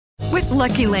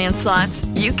Lucky Land Slots,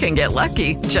 you can get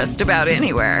lucky just about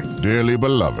anywhere. Dearly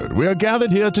beloved, we are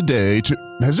gathered here today to...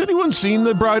 Has anyone seen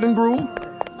the bride and groom?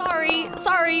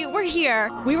 Sorry, we're here.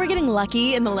 We were getting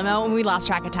lucky in the limo and we lost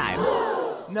track of time.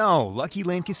 No, Lucky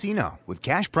Land Casino, with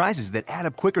cash prizes that add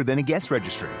up quicker than a guest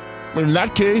registry. In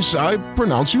that case, I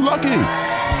pronounce you lucky.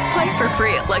 Play for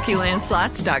free at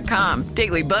LuckyLandSlots.com.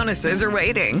 Daily bonuses are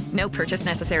waiting. No purchase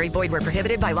necessary. Void where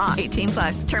prohibited by law.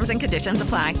 18+. Terms and conditions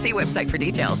apply. See website for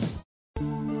details.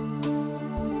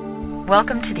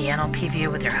 Welcome to the NLP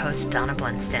View with your host, Donna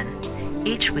Blinston.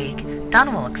 Each week,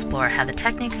 Donna will explore how the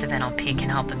techniques of NLP can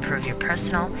help improve your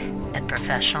personal and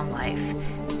professional life.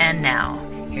 And now,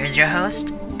 here's your host,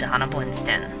 Donna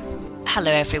Blinston.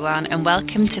 Hello everyone, and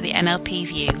welcome to the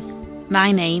NLP View.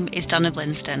 My name is Donna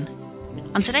Blinston.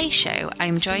 On today's show,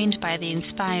 I am joined by the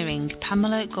inspiring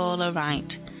Pamela Gawler-Wright,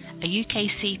 a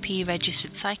UKCP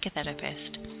registered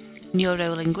psychotherapist,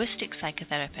 neuro-linguistic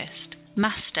psychotherapist,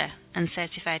 master and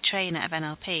certified trainer of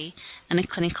NLP, and a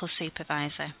clinical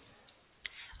supervisor.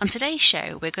 On today's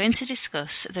show, we're going to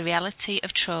discuss the reality of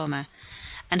trauma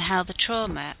and how the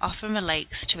trauma often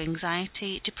relates to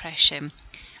anxiety, depression,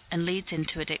 and leads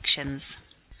into addictions.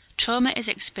 Trauma is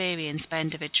experienced by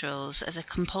individuals as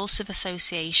a compulsive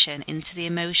association into the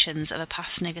emotions of a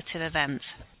past negative event.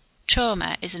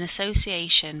 Trauma is an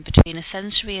association between a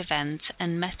sensory event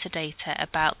and metadata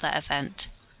about that event.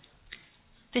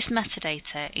 This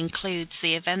metadata includes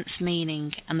the event's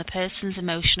meaning and the person's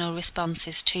emotional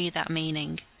responses to that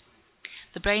meaning.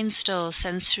 The brain stores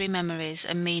sensory memories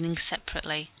and meanings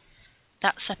separately.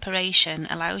 That separation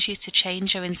allows you to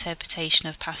change your interpretation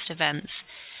of past events,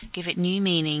 give it new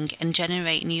meaning, and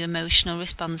generate new emotional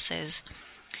responses.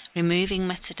 Removing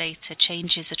metadata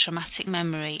changes a traumatic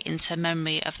memory into a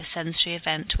memory of a sensory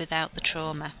event without the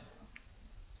trauma.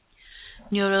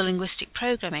 Neuro-linguistic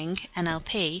programming,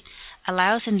 NLP,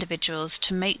 allows individuals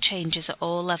to make changes at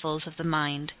all levels of the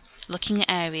mind, looking at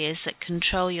areas that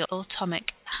control your autonomic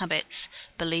habits,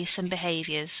 beliefs and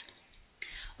behaviours.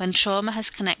 When trauma has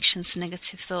connections to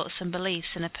negative thoughts and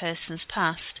beliefs in a person's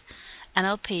past,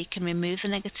 NLP can remove the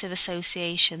negative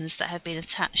associations that have been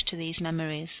attached to these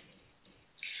memories.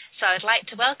 So I'd like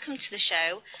to welcome to the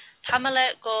show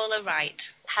Pamela Gawler-Wright.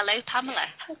 Hello, Pamela.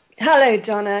 Hello,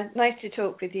 Donna. Nice to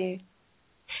talk with you.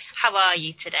 How are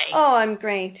you today? Oh, I'm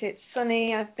great. It's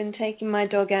sunny. I've been taking my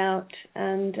dog out,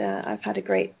 and I've had a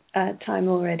great time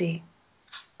already.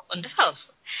 Wonderful.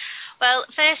 Well,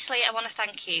 firstly, I want to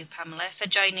thank you, Pamela, for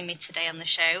joining me today on the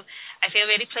show. I feel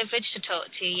really privileged to talk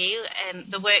to you.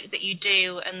 The work that you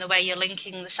do and the way you're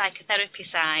linking the psychotherapy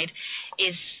side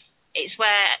is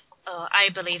where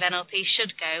I believe NLP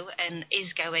should go and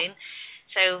is going.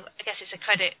 So I guess it's a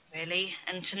credit, really,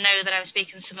 and to know that I'm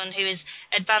speaking to someone who is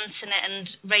advancing it and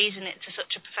raising it to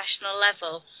such a professional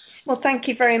level. Well,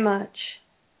 thank you very much.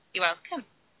 You're welcome.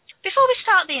 Before we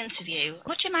start the interview,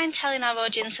 would you mind telling our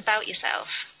audience about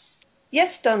yourself?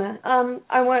 Yes, Donna.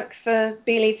 I work for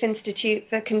Beleaf Institute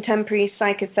for Contemporary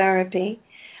Psychotherapy.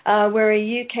 We're a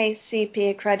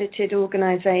UKCP accredited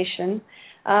organisation.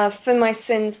 For my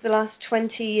sins, the last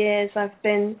 20 years, I've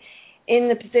been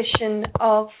in the position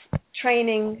of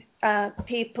training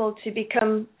people to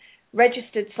become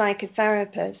registered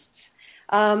psychotherapists.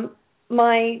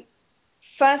 My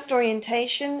first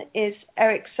orientation is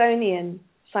Ericksonian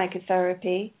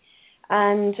psychotherapy,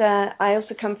 and I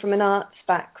also come from an arts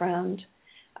background.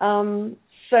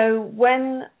 So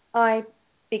when I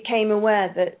became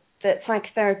aware that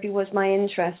psychotherapy was my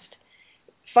interest,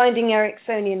 finding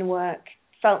Ericksonian work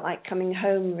felt like coming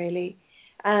home, really.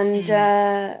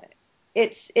 And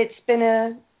it's been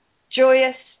a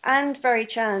joyous and very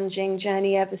challenging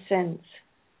journey ever since.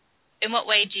 In what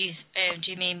way do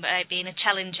you mean by being a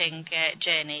challenging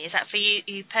journey? Is that for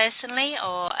you personally,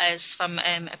 or as from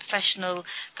a professional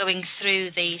going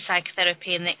through the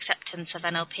psychotherapy and the acceptance of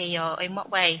NLP, or in what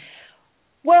way?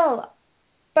 Well,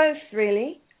 both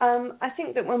really. I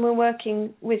think that when we're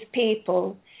working with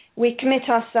people, we commit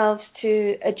ourselves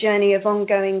to a journey of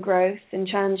ongoing growth and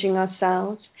challenging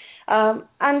ourselves.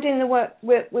 And in the work,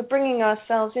 we're bringing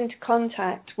ourselves into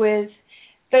contact with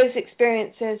those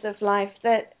experiences of life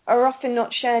that are often not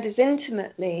shared as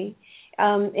intimately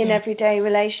in everyday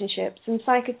relationships. And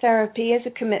psychotherapy is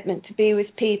a commitment to be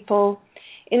with people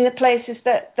in the places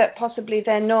that possibly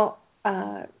they're not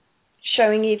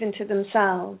showing even to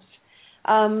themselves.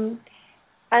 And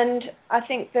I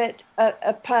think that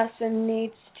a person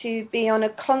needs to be on a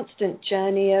constant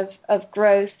journey of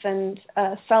growth and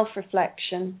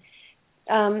self-reflection,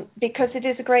 because it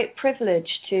is a great privilege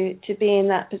to be in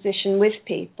that position with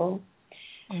people.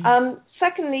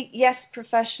 Secondly, yes,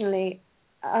 professionally,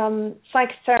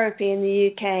 psychotherapy in the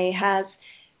UK has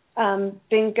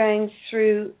been going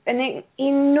through an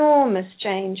enormous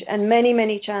change and many,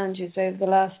 many challenges over the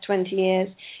last 20 years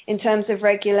in terms of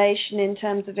regulation, in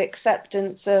terms of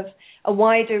acceptance of a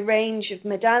wider range of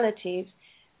modalities.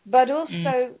 But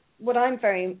also what I'm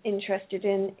very interested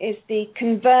in is the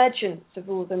convergence of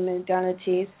all the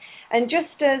modalities. And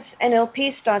just as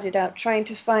NLP started out trying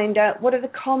to find out what are the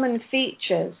common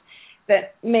features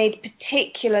that made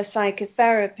particular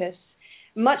psychotherapists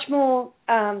much more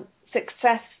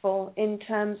successful in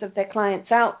terms of their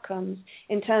clients' outcomes,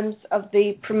 in terms of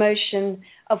the promotion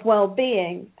of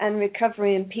well-being and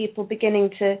recovery and people beginning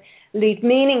to lead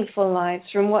meaningful lives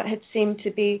from what had seemed to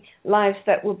be lives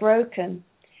that were broken.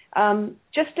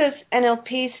 Just as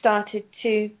NLP started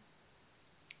to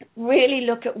really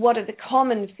look at what are the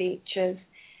common features,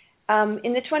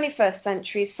 in the 21st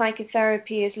century,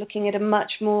 psychotherapy is looking at a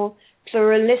much more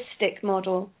pluralistic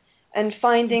model and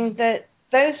finding that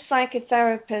those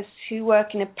psychotherapists who work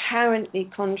in apparently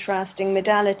contrasting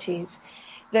modalities,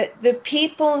 that the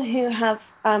people who have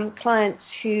clients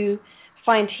who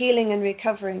find healing and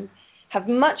recovering have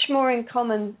much more in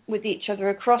common with each other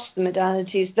across the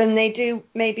modalities than they do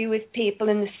maybe with people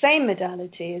in the same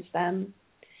modality as them,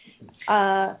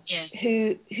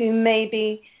 who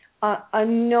maybe are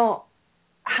not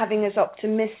having as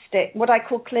optimistic, what I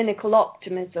call clinical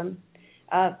optimism,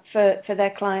 for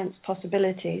their clients'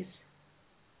 possibilities.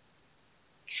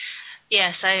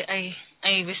 Yes, I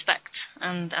respect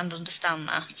and understand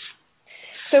that.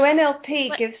 So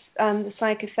NLP gives the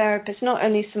psychotherapist not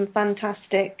only some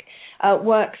fantastic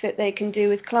work that they can do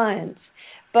with clients,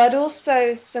 but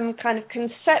also some kind of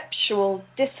conceptual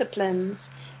disciplines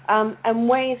and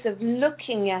ways of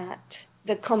looking at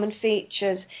the common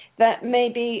features that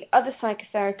maybe other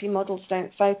psychotherapy models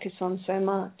don't focus on so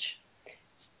much.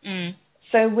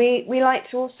 So we like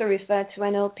to also refer to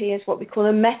NLP as what we call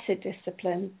a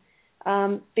meta-discipline,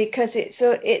 because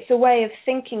it's a way of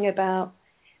thinking about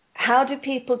how do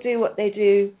people do what they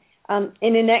do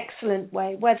in an excellent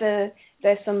way, whether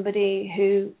they're somebody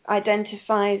who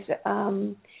identifies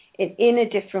in a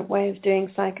different way of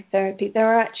doing psychotherapy. There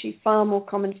are actually far more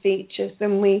common features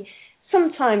than we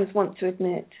sometimes want to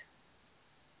admit.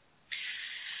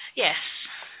 Yes.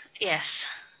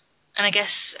 And I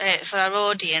guess for our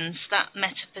audience, that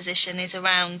meta position is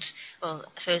around, well,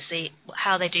 firstly,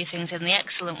 how they do things in the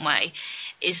excellent way,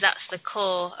 is that's the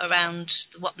core around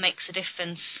what makes a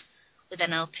difference with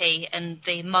NLP and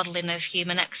the modelling of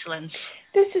human excellence.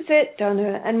 This is it,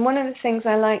 Donna. And one of the things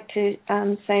I like to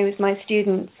say with my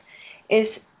students is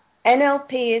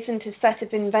NLP isn't a set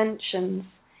of inventions.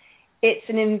 It's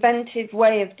an inventive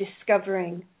way of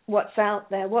discovering what's out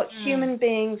there, what human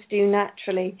beings do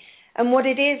naturally, and what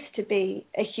it is to be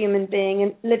a human being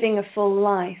and living a full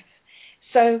life.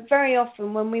 So very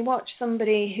often when we watch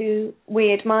somebody who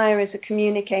we admire as a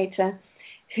communicator,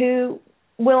 who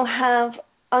will have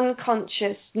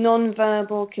unconscious,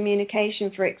 non-verbal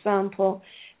communication, for example,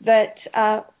 that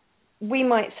we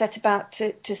might set about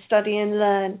to study and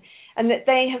learn, and that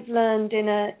they have learned in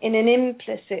an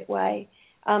implicit way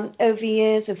over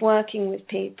years of working with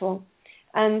people.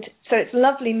 And so it's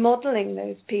lovely modelling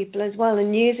those people as well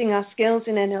and using our skills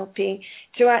in NLP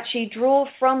to actually draw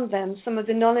from them some of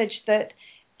the knowledge that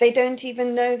they don't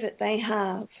even know that they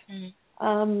have.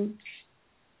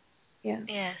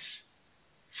 Yes.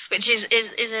 Which is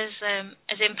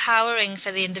as empowering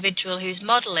for the individual who's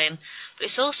modelling, but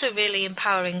it's also really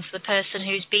empowering for the person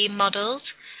who's being modelled.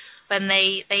 When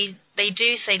they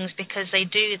do things because they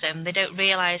do them, they don't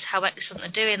realise how excellent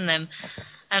they're doing them.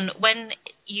 And when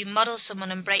you model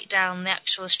someone and break down the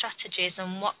actual strategies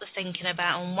and what they're thinking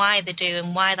about and why they do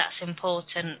and why that's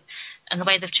important and the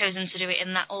way they've chosen to do it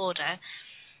in that order,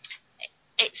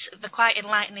 it's quite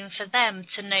enlightening for them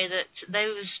to know that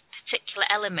those particular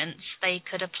elements they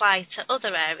could apply to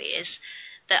other areas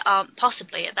that aren't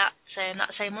possibly at that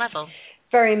same level.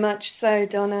 Very much so,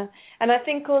 Donna. And I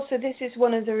think also this is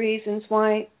one of the reasons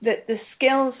why the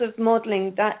skills of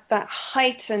modelling, that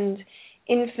heightened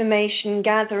information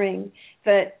gathering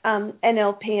that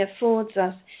NLP affords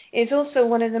us, is also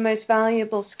one of the most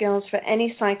valuable skills for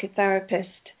any psychotherapist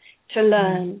to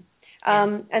learn.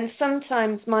 And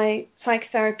sometimes my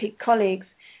psychotherapy colleagues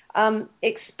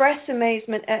express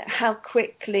amazement at how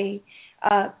quickly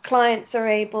clients are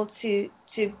able to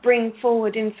bring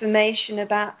forward information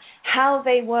about how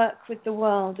they work with the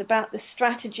world, about the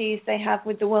strategies they have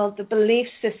with the world, the belief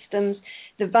systems,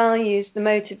 the values, the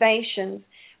motivations,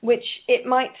 which it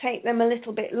might take them a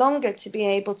little bit longer to be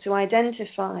able to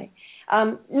identify.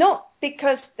 Not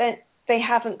because that they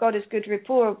haven't got as good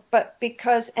rapport, but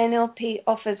because NLP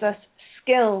offers us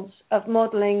skills of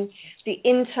modelling the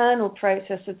internal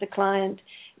process of the client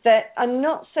that are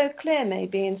not so clear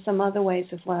maybe in some other ways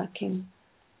of working.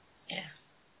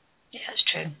 Yeah, that's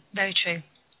true. Very true.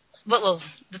 Well,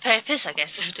 the purpose, I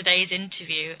guess, of today's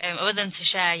interview, other than to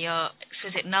share your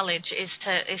exquisite knowledge, is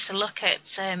to look at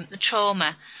the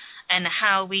trauma and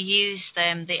how we use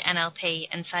the NLP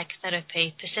and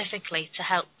psychotherapy specifically to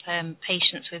help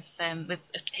patients with a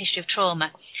history of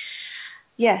trauma.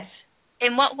 Yes.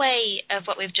 In what way of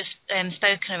what we've just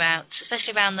spoken about,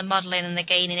 especially around the modelling and the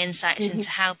gaining insights into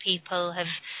how people have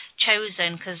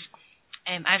chosen, because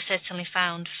I've certainly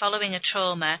found following a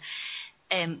trauma,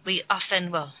 we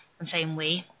often, I'm saying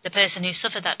we, the person who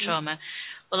suffered that trauma,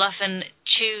 will often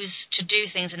choose to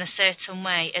do things in a certain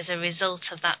way as a result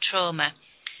of that trauma.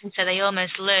 So they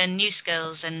almost learn new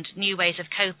skills and new ways of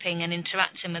coping and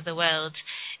interacting with the world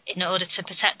in order to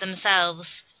protect themselves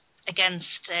against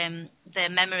the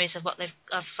memories of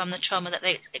from the trauma that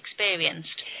they experienced.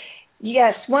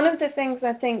 Yes, one of the things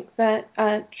I think that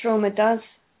trauma does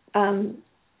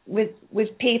with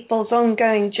people's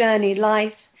ongoing journey,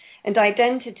 life, and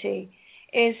identity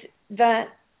is that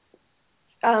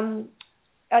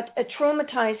a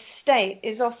traumatized state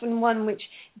is often one which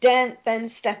daren't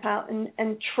then step out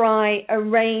and try a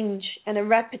range and a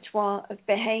repertoire of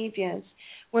behaviors.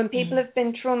 When people have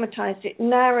been traumatized, it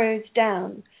narrows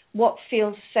down what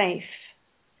feels safe.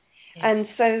 And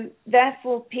so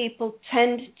therefore people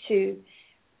tend to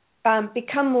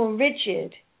become more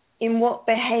rigid in what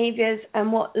behaviors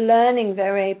and what learning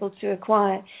they're able to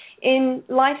acquire in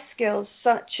life skills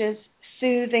such as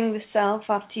soothing the self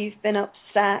after you've been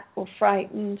upset or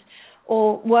frightened,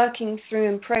 or working through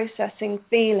and processing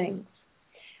feelings.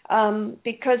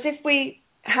 Because if we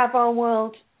have our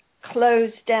world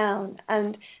closed down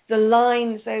and the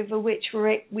lines over which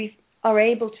we are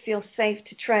able to feel safe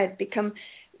to tread become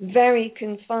very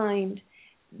confined,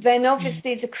 then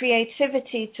obviously the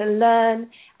creativity to learn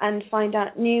and find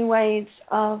out new ways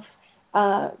of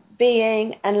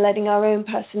being and letting our own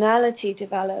personality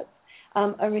develop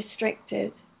are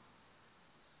restricted.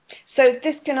 So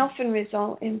this can often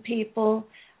result in people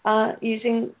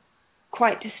using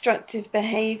quite destructive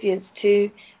behaviors to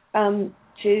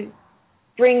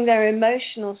bring their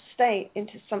emotional state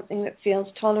into something that feels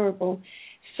tolerable.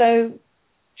 So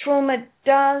trauma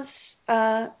does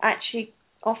actually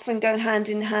often go hand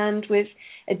in hand with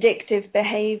addictive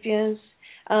behaviors,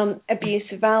 abuse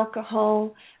of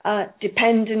alcohol,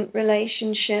 dependent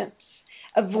relationships,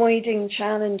 avoiding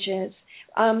challenges,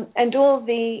 and all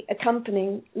the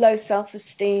accompanying low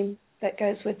self-esteem that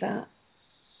goes with that.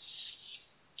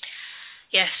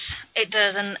 Yes, it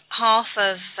does. And half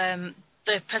of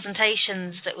the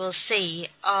presentations that we'll see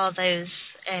are those,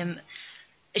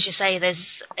 as you say,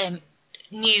 there's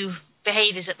new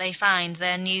behaviours that they find.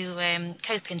 They're new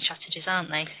coping strategies, aren't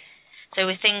they? So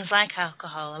with things like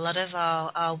alcohol, a lot of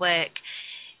our work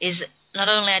is not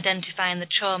only identifying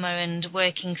the trauma and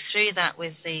working through that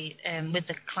with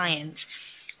the client,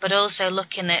 but also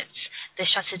looking at the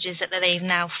strategies that they've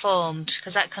now formed,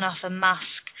 because that can often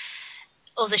mask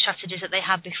other strategies that they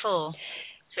had before.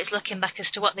 So it's looking back as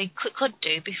to what they could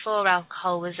do before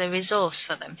alcohol was a resource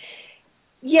for them.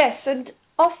 Yes, and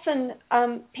often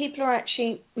people are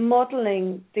actually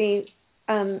modelling the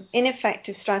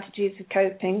ineffective strategies of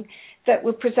coping that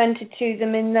were presented to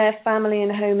them in their family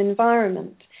and home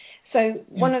environment. So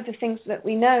one of the things that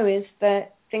we know is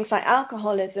that things like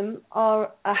alcoholism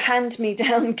are a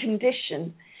hand-me-down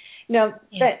condition. Now,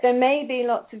 there may be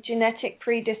lots of genetic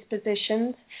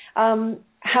predispositions.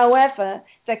 However,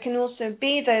 there can also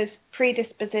be those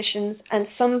predispositions, and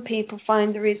some people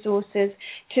find the resources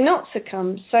to not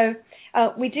succumb. So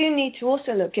we do need to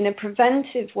also look in a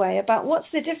preventive way about what's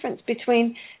the difference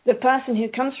between the person who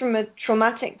comes from a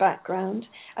traumatic background,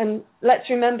 and let's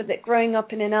remember that growing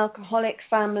up in an alcoholic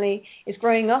family is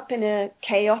growing up in a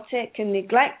chaotic and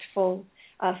neglectful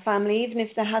family, even if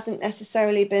there hasn't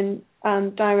necessarily been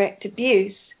direct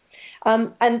abuse.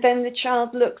 And then the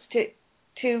child looks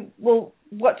to well,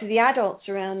 what do the adults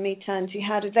around me turn to?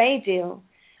 How do they deal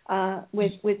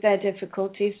with their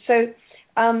difficulties? So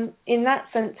in that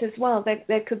sense as well,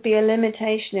 there could be a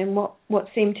limitation in what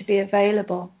seemed to be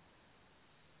available.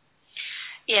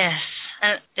 Yes,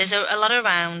 there's a lot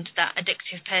around that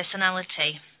addictive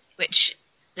personality, which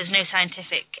there's no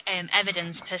scientific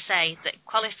evidence per se that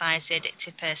qualifies the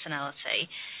addictive personality.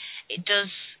 It does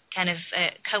kind of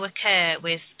co-occur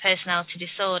with personality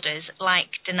disorders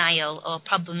like denial or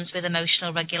problems with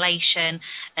emotional regulation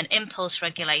and impulse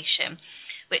regulation,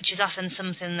 which is often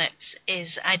something that is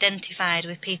identified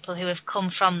with people who have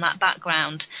come from that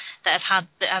background, that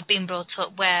have been brought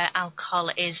up where alcohol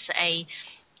is a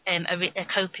a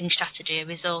coping strategy, a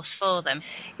resource for them.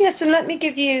 Yes, and let me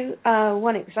give you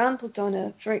one example,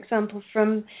 Donna. For example,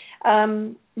 from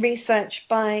research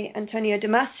by Antonio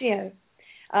Damasio,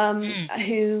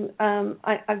 who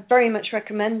I very much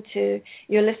recommend to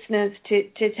your listeners to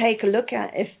take a look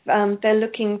at if they're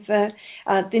looking for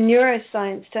the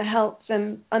neuroscience to help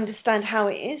them understand how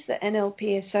it is that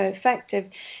NLP is so effective.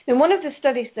 And one of the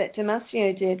studies that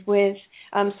Damasio did with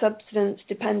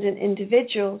substance-dependent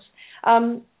individuals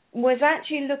was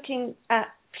actually looking at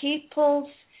people's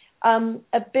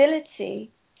ability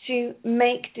to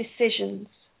make decisions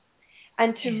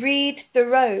and to read the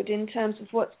road in terms of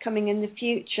what's coming in the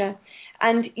future,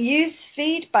 and use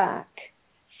feedback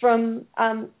from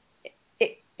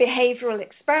behavioral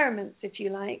experiments, if you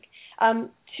like,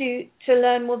 to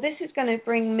learn, well, this is going to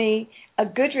bring me a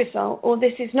good result, or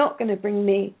this is not going to bring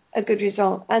me a good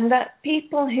result. And that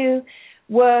people who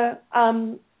were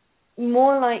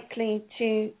more likely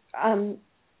to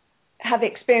have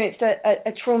experienced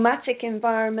a traumatic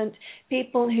environment,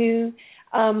 people who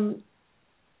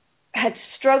had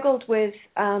struggled with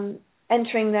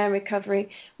entering their recovery,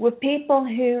 were people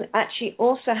who actually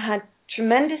also had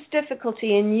tremendous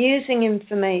difficulty in using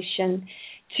information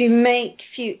to make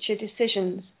future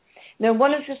decisions. Now,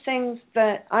 one of the things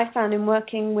that I found in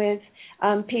working with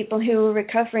people who were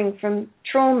recovering from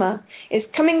trauma is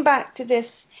coming back to this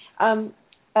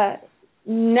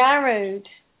narrowed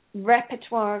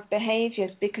repertoire of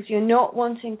behaviors, because you're not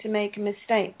wanting to make a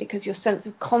mistake, because your sense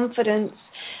of confidence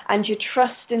and your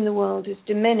trust in the world is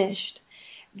diminished.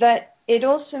 That it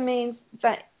also means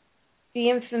that the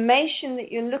information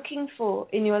that you're looking for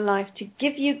in your life to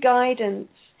give you guidance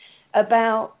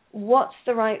about what's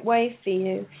the right way for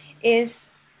you is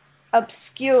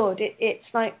obscured. It's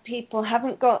like people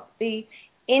haven't got the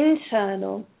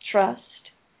internal trust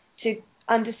to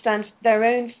understand their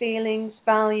own feelings,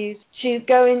 values, to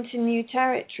go into new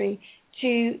territory,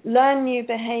 to learn new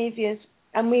behaviors.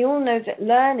 And we all know that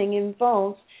learning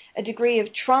involves a degree of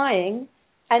trying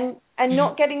and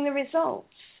not getting the results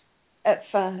at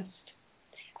first.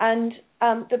 And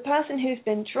the person who's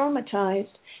been traumatized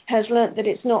has learnt that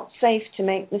it's not safe to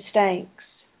make mistakes,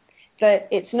 that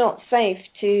it's not safe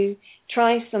to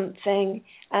try something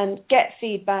and get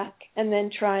feedback and then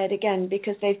try it again,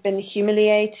 because they've been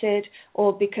humiliated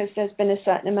or because there's been a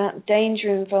certain amount of danger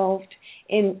involved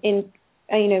in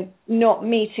not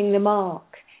meeting the mark,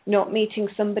 not meeting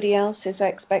somebody else's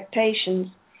expectations.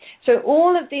 So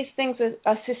all of these things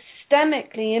are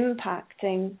systemically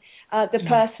impacting the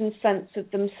person's sense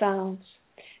of themselves.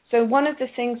 So one of the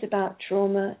things about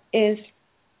trauma is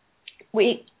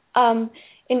we in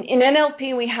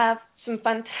NLP we have some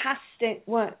fantastic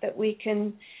work that we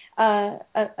can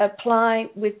apply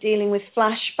with dealing with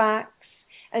flashbacks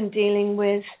and dealing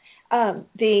with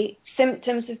the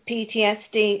symptoms of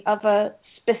PTSD of a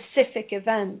specific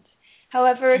event.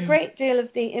 However, a great deal of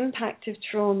the impact of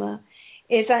trauma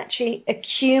is actually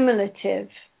accumulative.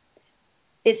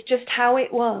 It's just how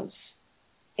it was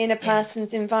in a person's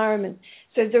environment.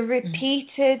 So the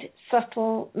repeated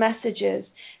subtle messages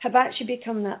have actually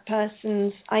become that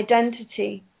person's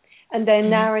identity and their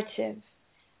narrative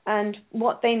and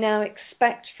what they now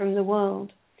expect from the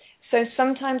world. So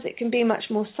sometimes it can be much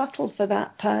more subtle for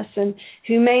that person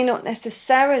who may not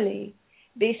necessarily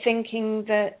be thinking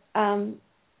that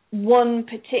one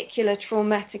particular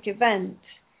traumatic event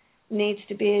needs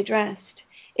to be addressed.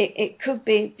 It could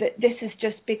be that this has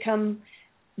just become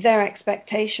their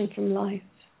expectation from life.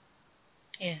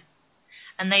 Yeah,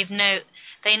 and they know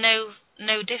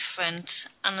no different,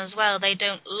 and as well they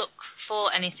don't look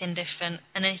for anything different.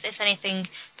 And if anything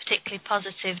particularly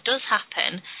positive does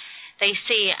happen, they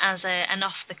see it as an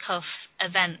off-the-cuff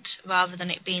event rather than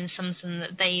it being something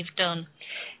that they've done.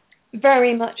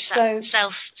 Very much so.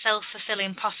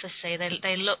 Self-fulfilling prophecy.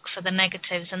 They look for the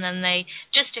negatives and then they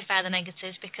justify the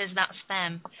negatives because that's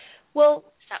them. Well,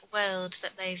 it's that world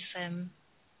that they've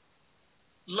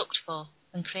looked for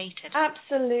and created.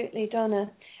 Absolutely,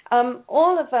 Donna.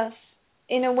 All of us,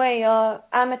 in a way, are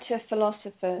amateur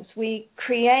philosophers. We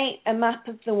create a map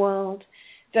of the world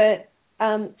that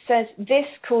says this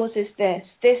causes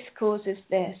this causes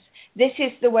this. This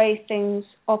is the way things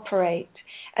operate.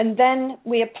 And then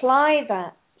we apply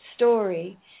that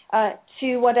story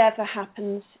to whatever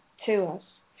happens to us.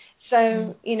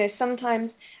 So,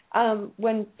 sometimes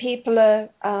when people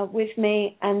are with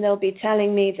me and they'll be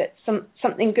telling me that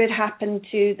something good happened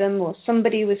to them or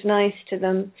somebody was nice to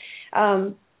them,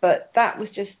 but that was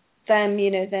just them,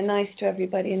 they're nice to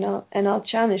everybody, and I'll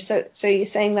challenge. So you're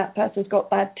saying that person's got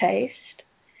bad taste?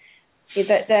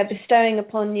 That they're bestowing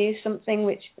upon you something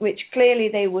which clearly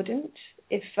they wouldn't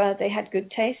if they had good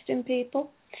taste in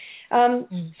people.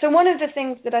 So one of the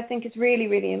things that I think is really,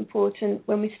 really important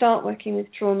when we start working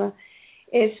with trauma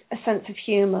is a sense of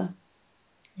humour.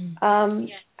 And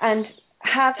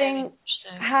having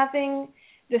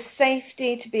the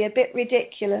safety to be a bit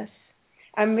ridiculous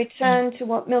and return to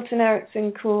what Milton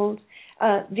Erickson called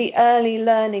the early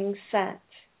learning set,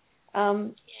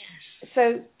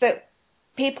 so that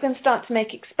people can start to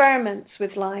make experiments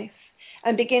with life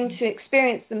and begin to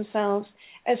experience themselves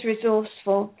as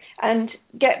resourceful and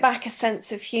get back a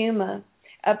sense of humour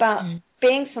about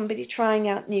being somebody trying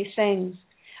out new things.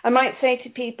 I might say to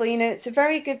people, it's a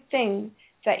very good thing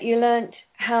that you learnt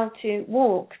how to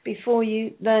walk before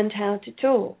you learned how to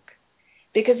talk.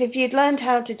 Because if you'd learned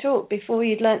how to talk before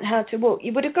you'd learnt how to walk,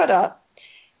 you would have got up,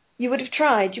 you would have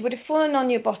tried, you would have fallen on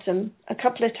your bottom a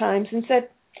couple of times and said,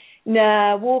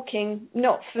 nah, walking,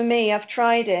 not for me, I've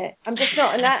tried it. I'm just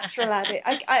not a natural at it.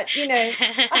 I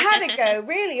had a go,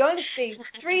 really, honestly,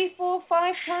 3, 4,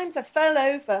 5 times I fell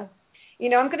over.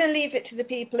 I'm going to leave it to the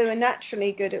people who are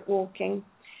naturally good at walking.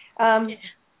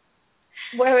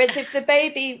 Whereas if the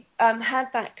baby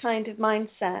had that kind of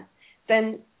mindset,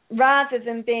 then rather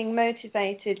than being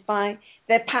motivated by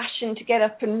their passion to get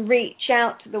up and reach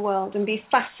out to the world and be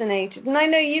fascinated, and I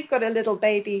know you've got a little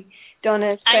baby,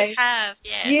 Donna, so I have,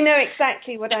 yes. You know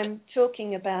exactly what I'm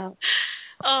talking about.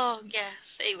 Oh, yes.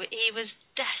 He was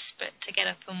desperate to get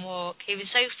up and walk. He was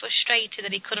so frustrated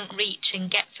that he couldn't reach and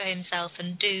get for himself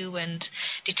and do, and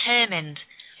determined.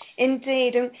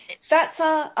 Indeed, and that's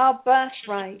our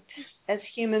birthright as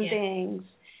human beings.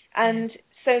 And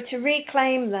so to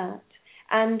reclaim that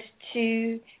and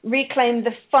to reclaim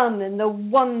the fun and the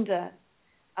wonder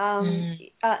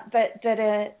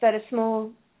that a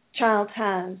small child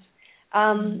has,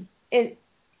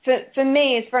 for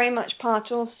me is very much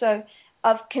part also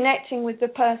of connecting with the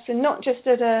person, not just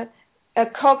at a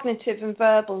cognitive and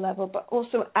verbal level, but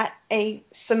also at a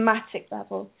somatic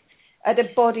level, at a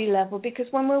body level. Because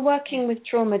when we're working with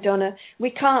trauma, Donna,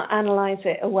 we can't analyse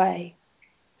it away,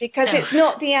 because it's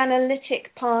not the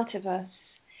analytic part of us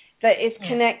that is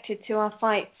connected to our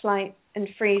fight, flight, and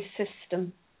freeze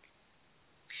system.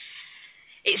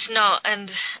 It's not, and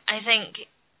I think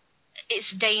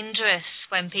it's dangerous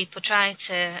when people try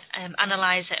to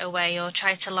analyse it away or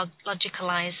try to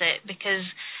logicalise it, because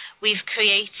we've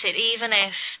created, even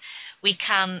if we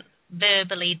can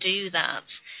verbally do that,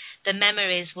 the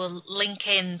memories will link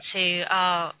into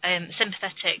our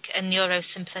sympathetic and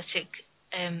neurosympathetic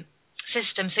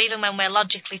system. So even when we're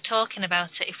logically talking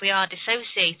about it, if we are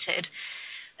dissociated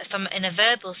in a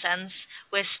verbal sense,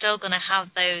 we're still going to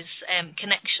have those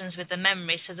connections with the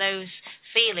memory. So those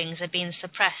feelings are being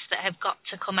suppressed that have got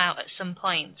to come out at some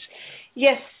point.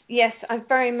 Yes, I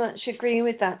very much agree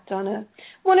with that, Donna.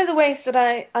 One of the ways that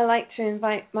I like to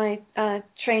invite my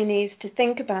trainees to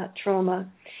think about trauma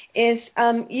is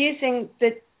using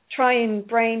the triune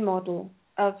brain model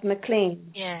of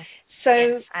MacLean. Yes. So,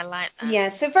 yes, I like that. Yeah,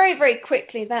 so very, very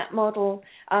quickly, that model,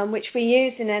 which we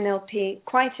use in NLP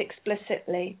quite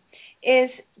explicitly, is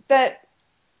that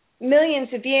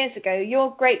millions of years ago,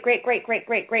 your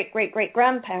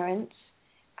great-great-great-great-great-great-great-great-grandparents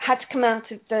had to come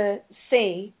out of the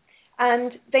sea,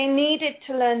 and they needed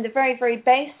to learn the very, very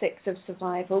basics of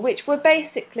survival, which were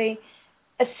basically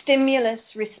a stimulus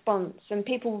response. And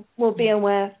people will be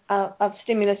aware of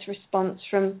stimulus response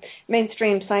from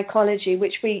mainstream psychology,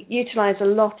 which we utilize a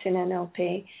lot in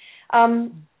NLP,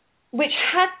 which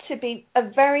had to be a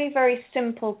very, very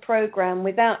simple program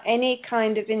without any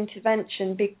kind of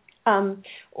intervention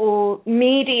or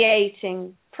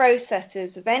mediating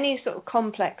processes of any sort of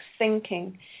complex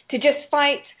thinking, to just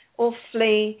fight or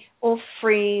flee or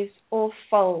freeze or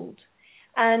fold.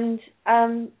 And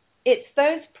it's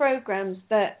those programs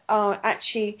that are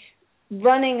actually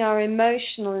running our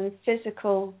emotional and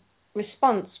physical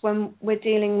response when we're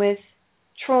dealing with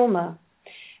trauma.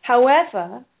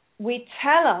 However, we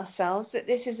tell ourselves that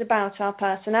this is about our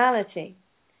personality.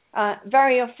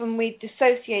 Very often we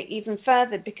dissociate even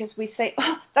further because we say,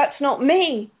 oh, that's not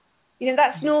me.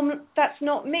 That's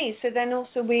not me. So then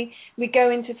also we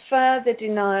go into further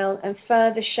denial and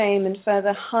further shame and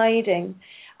further hiding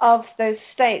of those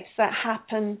states that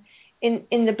happen in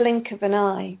the blink of an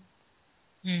eye.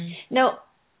 Now,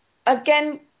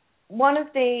 again, one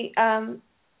of the, 1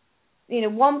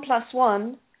 +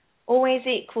 1 always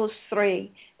equals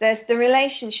 3. There's the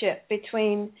relationship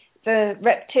between the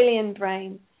reptilian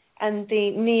brain and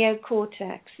the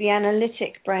neocortex, the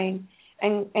analytic brain.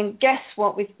 And guess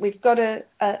what? We've got a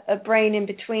brain in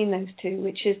between those two,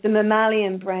 which is the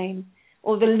mammalian brain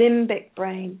or the limbic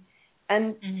brain.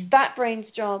 And that brain's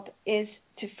job is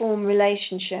to form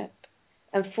relationship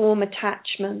and form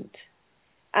attachment.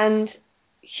 And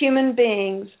human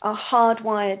beings are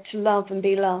hardwired to love and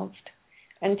be loved,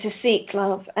 and to seek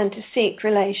love and to seek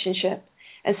relationship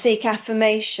and seek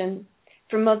affirmation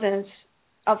from others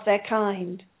of their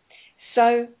kind.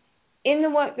 So in the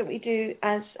work that we do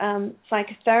as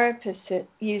psychotherapists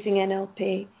using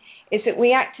NLP is that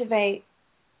we activate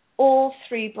all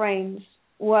three brains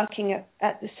working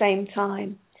at the same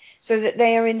time so that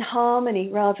they are in harmony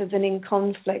rather than in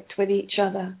conflict with each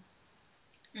other.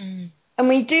 And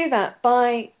we do that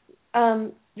by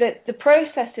the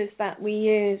processes that we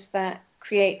use that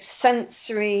create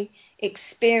sensory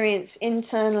experience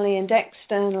internally and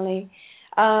externally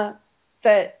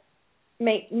that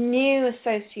make new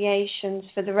associations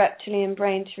for the reptilian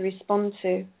brain to respond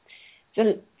to.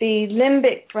 The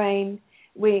limbic brain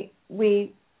we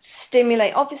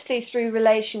stimulate, obviously through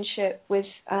relationship with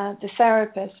the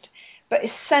therapist, but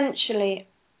essentially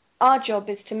our job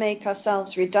is to make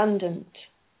ourselves redundant.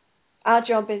 Our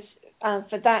job is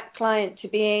for that client to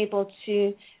be able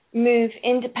to move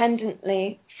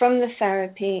independently from the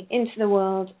therapy into the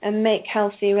world and make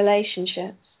healthy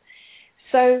relationships.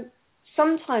 So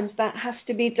sometimes that has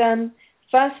to be done,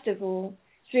 first of all,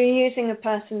 through using a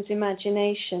person's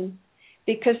imagination,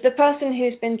 because the person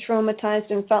who's been traumatized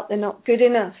and felt they're not good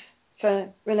enough for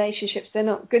relationships, they're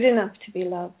not good enough to be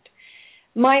loved,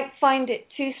 might find it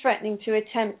too threatening to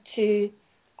attempt to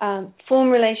form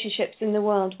relationships in the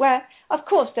world where, of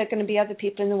course, there are going to be other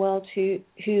people in the world who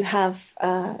have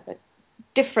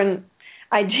different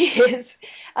ideas.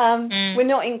 We're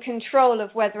not in control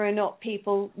of whether or not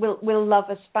people will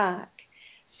love us back.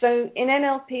 So in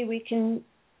NLP, we can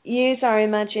use our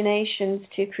imaginations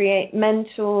to create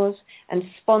mentors and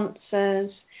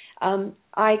sponsors.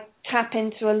 I tap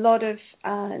into a lot of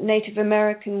Native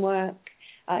American work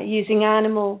using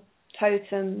animal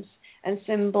totems and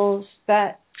symbols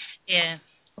that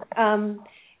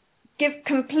give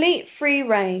complete free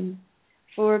rein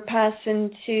for a person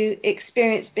to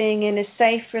experience being in a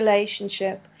safe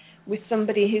relationship with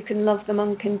somebody who can love them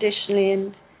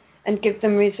unconditionally and give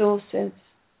them resources.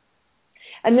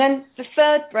 And then the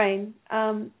third brain,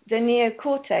 the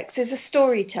neocortex, is a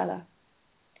storyteller.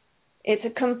 It's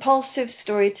a compulsive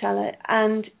storyteller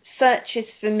and searches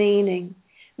for meaning,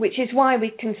 which is why we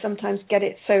can sometimes get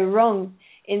it so wrong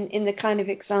in the kind of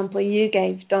example you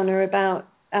gave, Donna, about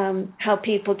how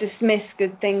people dismiss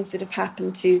good things that have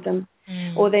happened to them,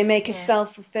 or they make a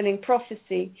self-fulfilling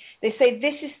prophecy. They say,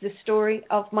 this is the story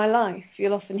of my life.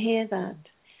 You'll often hear that.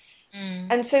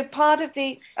 And so part of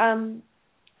the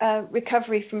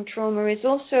recovery from trauma is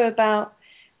also about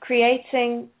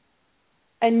creating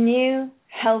a new,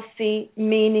 healthy,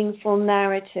 meaningful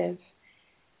narrative.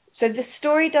 So the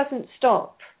story doesn't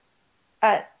stop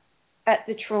at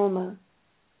the trauma.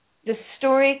 The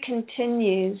story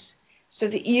continues so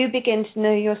that you begin to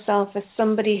know yourself as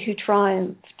somebody who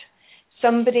triumphed,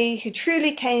 somebody who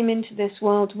truly came into this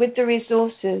world with the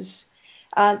resources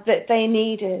that they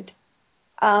needed,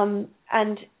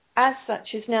 and as such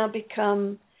has now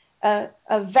become a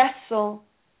vessel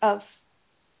of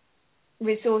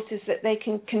resources that they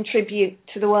can contribute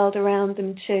to the world around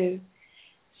them too,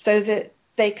 so that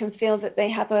they can feel that they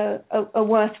have a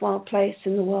worthwhile place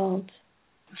in the world.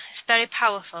 It's very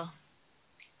powerful.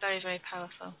 Very, very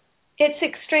powerful. It's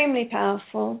extremely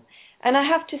powerful. And I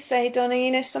have to say,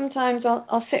 Donna, sometimes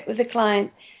I'll sit with a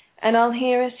client and I'll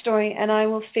hear a story and I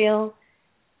will feel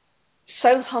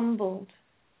so humbled.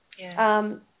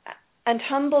 And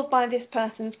humbled by this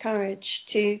person's courage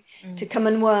to come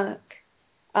and work.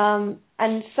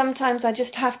 And sometimes I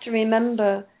just have to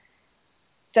remember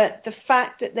that the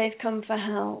fact that they've come for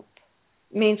help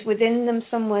means within them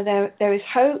somewhere there is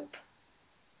hope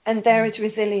and there is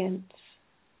resilience.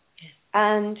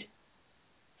 And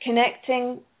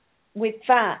connecting with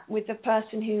the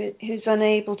person who's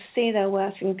unable to see their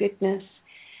worth and goodness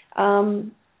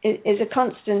is a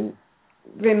constant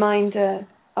reminder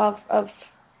of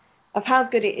how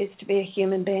good it is to be a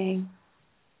human being.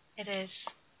 It is.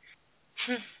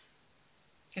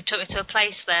 You took me to a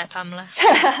place there, Pamela.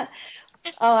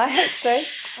 Oh, I hope so.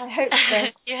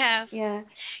 You have. Yeah.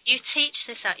 You teach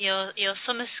this at your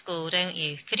summer school, don't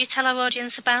you? Could you tell our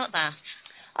audience about that?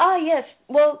 Ah, yes.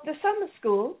 Well, the summer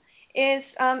school is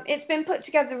it's been put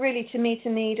together really to meet a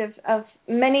need of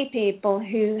many people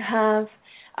who have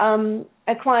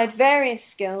acquired various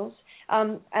skills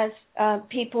as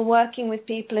people working with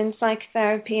people in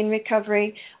psychotherapy and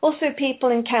recovery, also people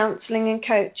in counselling and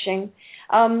coaching.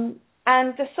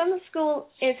 And the summer school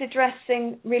is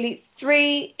addressing really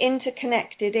 3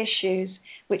 interconnected issues,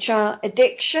 which are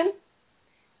addiction,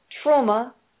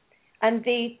 trauma, and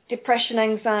the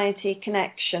depression-anxiety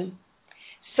connection.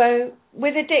 So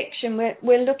with addiction,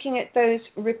 we're looking at those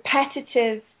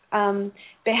repetitive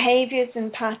behaviors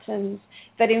and patterns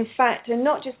that in fact are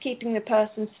not just keeping the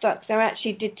person stuck, they're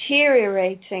actually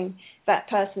deteriorating that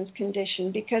person's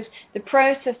condition, because the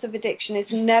process of addiction is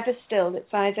never still.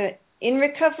 It's either in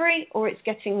recovery or it's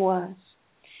getting worse.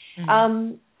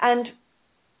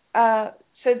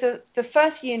 So the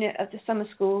first unit of the summer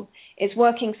school is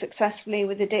working successfully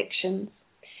with addictions.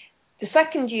 The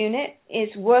second unit is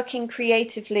working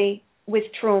creatively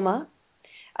with trauma.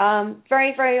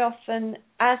 Very, very often,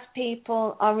 as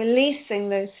people are releasing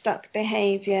those stuck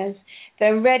behaviors,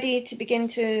 they're ready to begin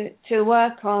to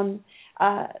work on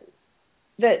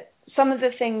some of the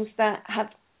things that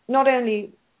have not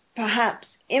only perhaps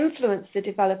influenced the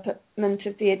development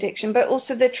of the addiction, but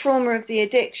also the trauma of the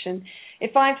addiction.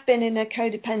 If I've been in a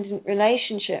codependent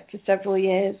relationship for several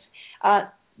years,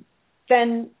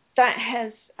 then that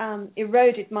has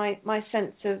eroded my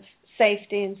sense of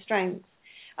safety and strength.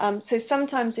 So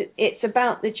sometimes it's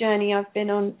about the journey I've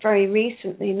been on very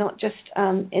recently, not just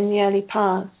in the early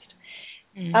past.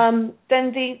 Then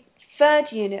the third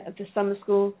unit of the summer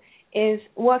school is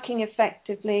working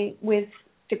effectively with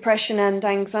depression and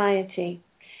anxiety,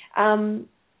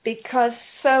 because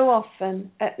so often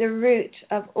at the root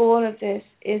of all of this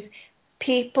is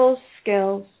people's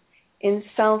skills in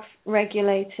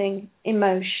self-regulating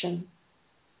emotion.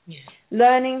 Yes.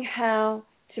 Learning how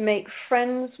to make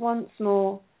friends once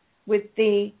more with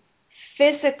the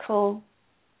physical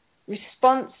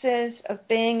responses of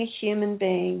being a human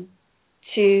being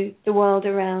to the world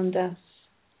around us.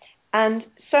 And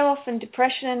so often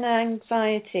depression and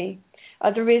anxiety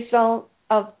are the result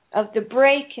of the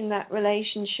break in that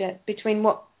relationship between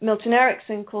what Milton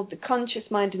Erickson called the conscious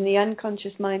mind and the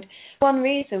unconscious mind. One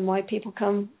reason why people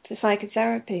come to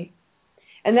psychotherapy.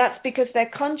 And that's because their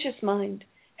conscious mind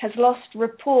has lost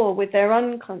rapport with their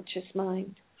unconscious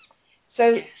mind.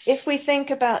 So if we think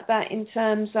about that in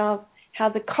terms of how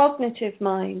the cognitive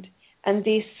mind and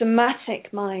the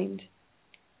somatic mind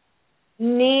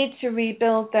need to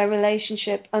rebuild their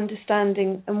relationship,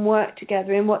 understanding, and work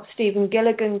together in what Stephen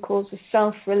Gilligan calls a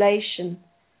self-relation.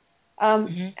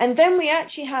 And then we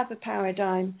actually have a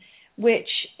paradigm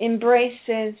which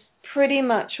embraces pretty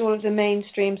much all of the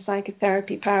mainstream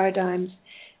psychotherapy paradigms,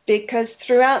 because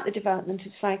throughout the development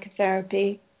of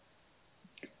psychotherapy,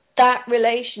 that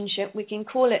relationship, we can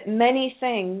call it many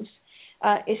things,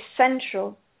 is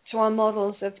central to our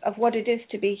models of what it is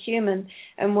to be human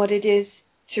and what it is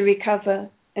to recover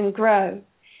and grow.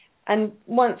 And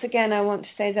once again, I want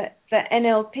to say that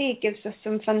NLP gives us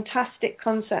some fantastic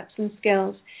concepts and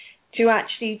skills to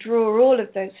actually draw all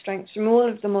of those strengths from all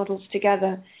of the models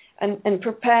together and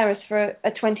prepare us for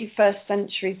a 21st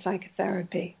century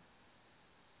psychotherapy.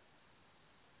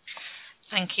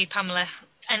 Thank you, Pamela.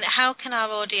 And how can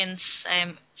our audience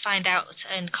find out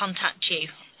and contact you?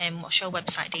 What's your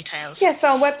website details? Yes,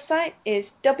 our website is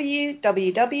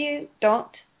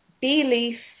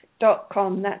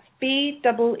www.beleaf.com. That's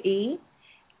BEELEAF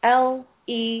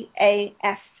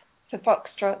for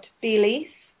Foxtrot, Beleaf.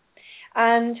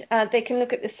 And they can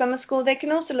look at the summer school. They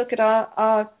can also look at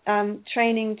our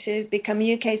training to become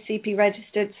UKCP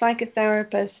registered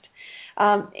psychotherapist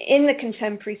in the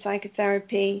contemporary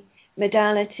psychotherapy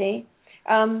modality.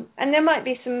 And there might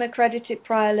be some accredited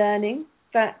prior learning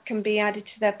that can be added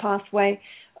to their pathway.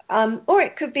 Or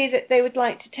it could be that they would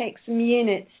like to take some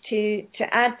units to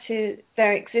add to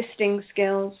their existing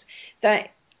skills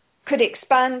that could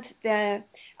expand their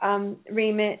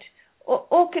remit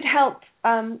or could help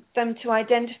them to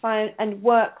identify and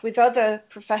work with other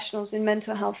professionals in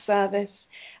mental health service.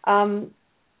 And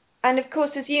of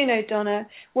course, as you know, Donna,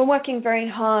 we're working very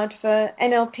hard for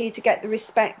NLP to get the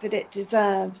respect that it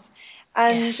deserves.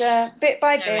 And bit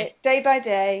by bit, day by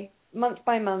day, month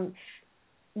by month,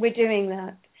 we're doing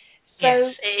that. So,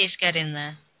 yes, it is getting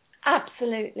there.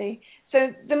 Absolutely.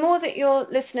 So the more that your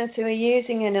listeners who are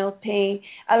using NLP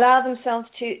allow themselves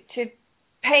to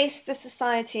pace the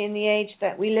society and the age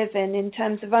that we live in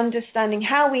terms of understanding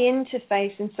how we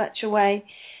interface in such a way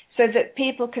so that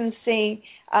people can see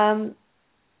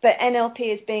that NLP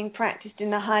is being practiced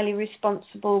in a highly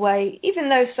responsible way, even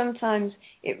though sometimes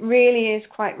it really is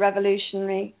quite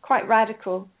revolutionary, quite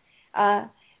radical,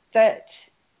 that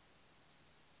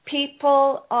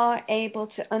people are able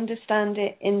to understand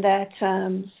it in their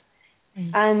terms,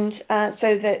 and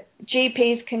so that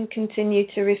GPs can continue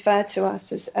to refer to us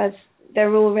as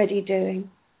they're already doing.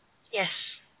 Yes,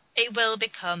 it will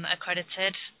become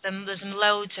accredited. There's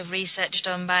loads of research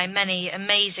done by many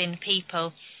amazing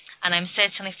people, and I'm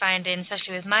certainly finding,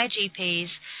 especially with my GPs,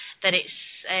 that it's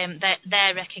that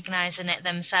they're recognising it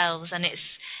themselves, and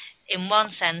in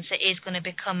one sense, it is going to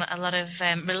become a lot of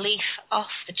relief off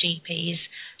the GPs,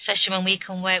 especially when we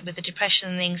can work with the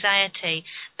depression and the anxiety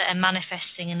that are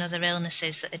manifesting in other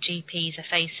illnesses that the GPs are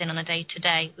facing on a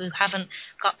day-to-day, who haven't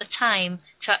got the time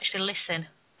to actually listen.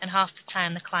 And half the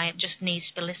time the client just needs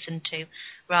to be listened to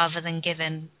rather than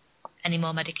given any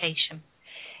more medication.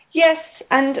 Yes,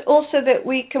 and also that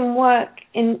we can work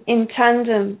in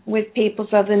tandem with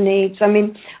people's other needs. I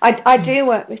mean, I do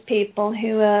work with people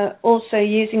who are also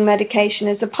using medication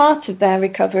as a part of their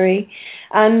recovery,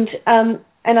 and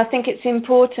I think it's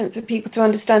important for people to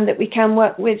understand that we can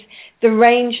work with the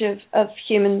range of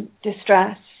human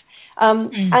distress,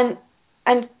 and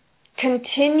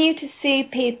continue to see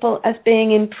people as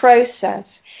being in process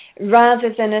rather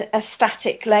than a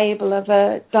static label of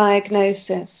a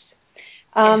diagnosis.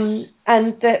 And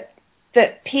that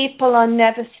people are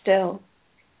never still.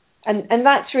 And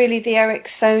that's really the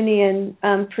Ericksonian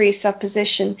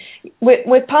presupposition.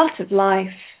 We're part of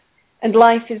life, and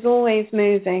life is always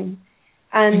moving.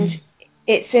 And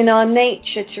it's in our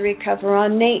nature to recover. Our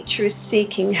nature is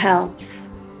seeking health.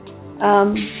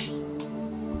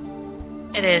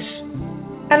 It is.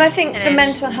 And I think the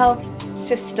mental health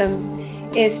system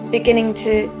is beginning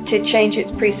to change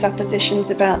its presuppositions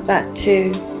about that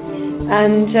too.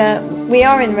 And we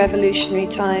are in revolutionary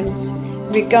times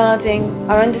regarding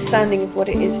our understanding of what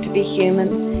it is to be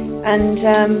human.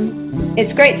 And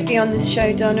it's great to be on this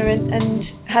show, Donna, and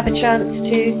have a chance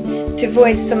to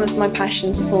voice some of my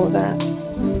passions for that.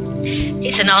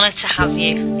 It's an honour to have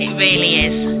you. It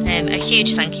really is. A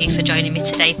huge thank you for joining me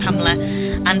today, Pamela,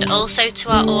 and also to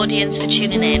our audience for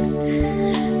tuning in.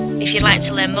 If you'd like to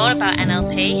learn more about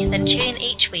NLP, then tune in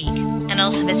each week, and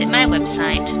also visit my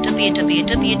website,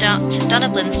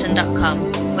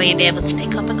 www.donnablunston.com, where you'll be able to pick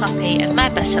up a copy of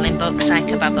my best-selling book,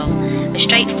 Psychobabble, a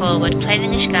straightforward, plain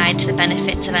English guide to the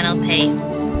benefits of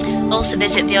NLP. Also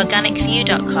visit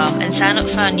theorganicview.com and sign up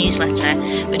for our newsletter,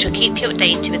 which will keep you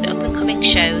updated with up-and-coming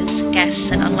shows,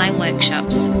 guests, and online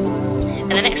workshops.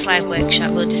 In the next live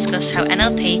workshop, we'll discuss how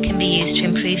NLP can be used to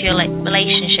improve your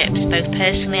relationships, both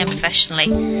personally and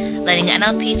professionally, learning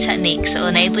NLP techniques that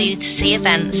will enable you to see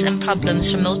events and problems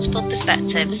from multiple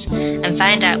perspectives and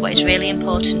find out what is really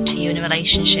important to you in a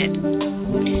relationship.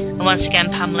 And once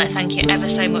again, Pamela, thank you ever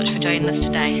so much for joining us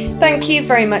today. Thank you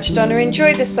very much, Donna.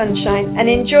 Enjoy the sunshine and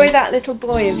enjoy that little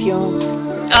boy of yours.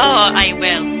 Oh, I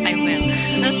will.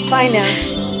 Bye now.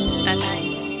 Bye-bye.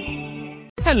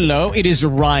 Hello, it is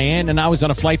Ryan, and I was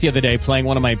on a flight the other day playing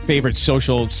one of my favorite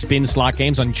social spin slot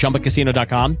games on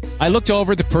ChumbaCasino.com. I looked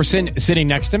over at the person sitting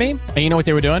next to me, and you know what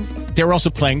they were doing? They were also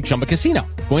playing Chumba Casino.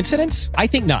 Coincidence? I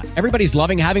think not. Everybody's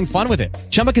loving having fun with it.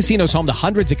 Chumba Casino is home to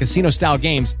hundreds of casino-style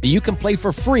games that you can play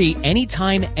for free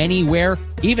anytime, anywhere,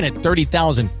 even at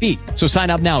 30,000 feet. So sign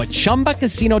up now at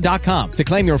ChumbaCasino.com to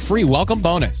claim your free welcome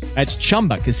bonus. That's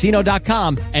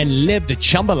ChumbaCasino.com and live the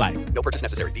Chumba life. No purchase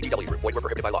necessary. VGW. Void where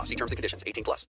prohibited by law. See terms and conditions. 18+.